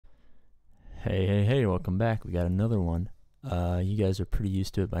Hey, welcome back. We got another one. You guys are pretty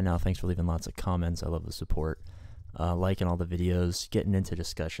used to it by now. Thanks for leaving lots of comments. I love the support. Liking all the videos, getting into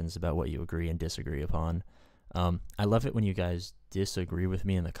discussions about what you agree and disagree upon. I love it when you guys disagree with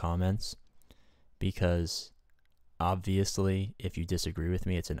me in the comments, because obviously if you disagree with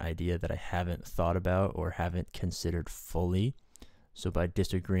me, it's an idea that I haven't thought about or haven't considered fully. So by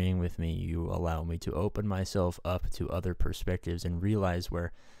disagreeing with me, you allow me to open myself up to other perspectives and realize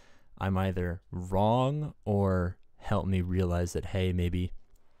where I'm either wrong, or help me realize that, hey, maybe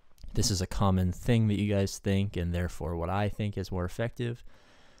this is a common thing that you guys think, and therefore what I think is more effective.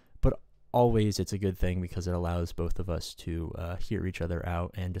 But always it's a good thing, because it allows both of us to hear each other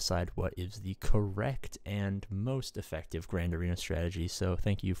out and decide what is the correct and most effective Grand Arena strategy. So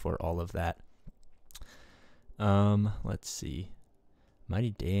thank you for all of that. Let's see.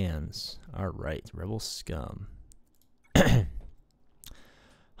 Mighty Dans. All right, Rebel Scum.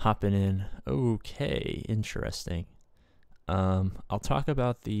 Hopping in. Okay, interesting. I'll talk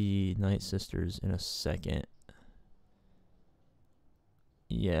about the Night Sisters in a second.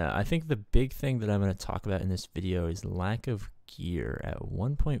 Yeah, I think the big thing that I'm going to talk about in this video is lack of gear at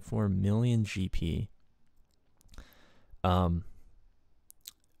 1.4 million GP.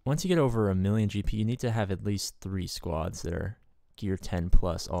 Once you get over a million GP, you need to have at least 3 squads that are gear 10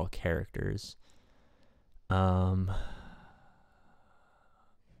 plus, all characters.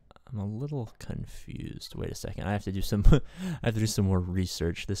 I'm a little confused. Wait a second. I have to do some more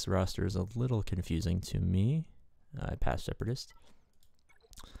research. This roster is a little confusing to me. I passed Separatist.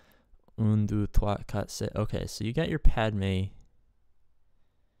 Un, deux, trois, quatre, sept. Okay, so you got your Padme,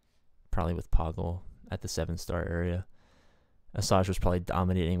 probably with Poggle at the 7-star area. Asajj was probably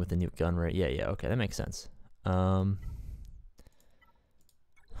dominating with the nuke gun, right? Yeah, okay, that makes sense.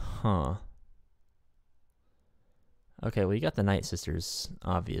 Okay, well, you got the Night Sisters,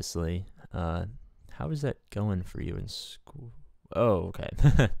 obviously. How is that going for you in school? Oh, okay.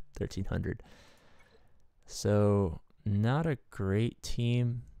 1300. So, not a great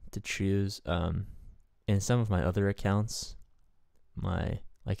team to choose. In some of my other accounts,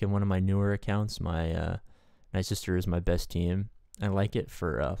 like in one of my newer accounts, my Night Sister is my best team. I like it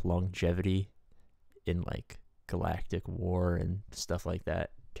for longevity in like galactic war and stuff like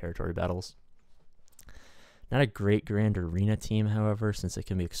that, territory battles. Not a great Grand Arena team, however, since it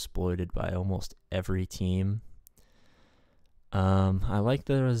can be exploited by almost every team. I like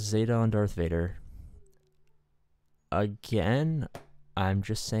the Zeta on Darth Vader. Again, I'm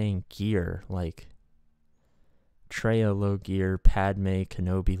just saying gear, like Traya low gear, Padme,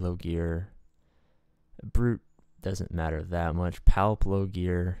 Kenobi low gear. Brute doesn't matter that much. Palp low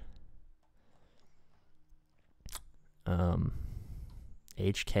gear.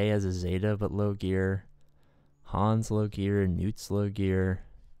 HK as a Zeta but low gear. Han's low gear, Newt's low gear.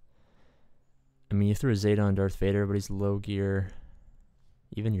 I mean, you threw a Zeta on Darth Vader, but he's low gear.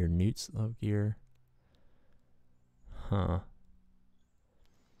 Even your Newt's low gear. Huh.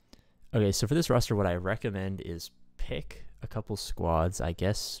 Okay, so for this roster, what I recommend is pick a couple squads. I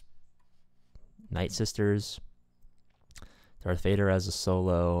guess Night Sisters, Darth Vader as a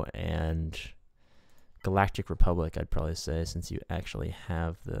solo, and Galactic Republic, I'd probably say, since you actually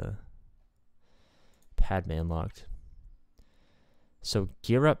have the Padme unlocked. So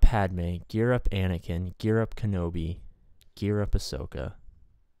gear up Padme, gear up Anakin, gear up Kenobi, gear up Ahsoka,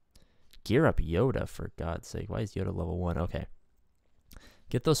 gear up Yoda, for God's sake. Why is Yoda level 1? Okay.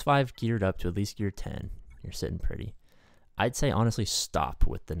 Get those 5 geared up to at least gear 10. You're sitting pretty. I'd say honestly stop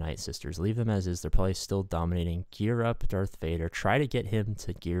with the Night Sisters. Leave them as is. They're probably still dominating. Gear up Darth Vader. Try to get him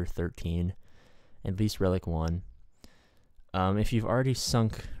to gear 13. At least Relic 1. If you've already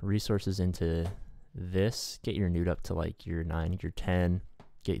sunk resources into this, get your Newt up to like gear 9, gear 10,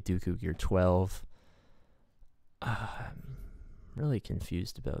 get Dooku gear 12. I'm really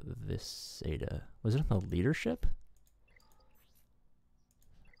confused about this Zeta. Was it on the leadership?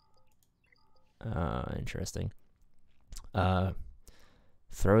 Interesting.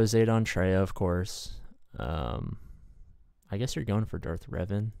 Throw a Zeta on Traya, of course. I guess you're going for Darth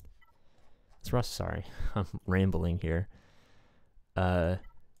Revan. It's Ross, sorry. I'm rambling here.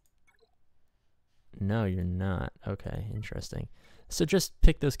 No, you're not. Okay, interesting. So just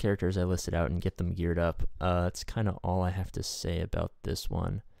pick those characters I listed out and get them geared up. That's kind of all I have to say about this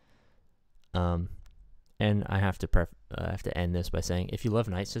one. And I have to end this by saying, if you love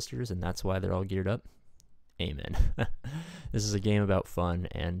Night Sisters and that's why they're all geared up, amen. This is a game about fun,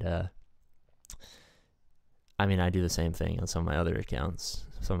 and I mean, I do the same thing on some of my other accounts,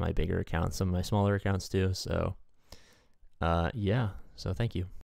 some of my bigger accounts, some of my smaller accounts too. So, yeah. So thank you.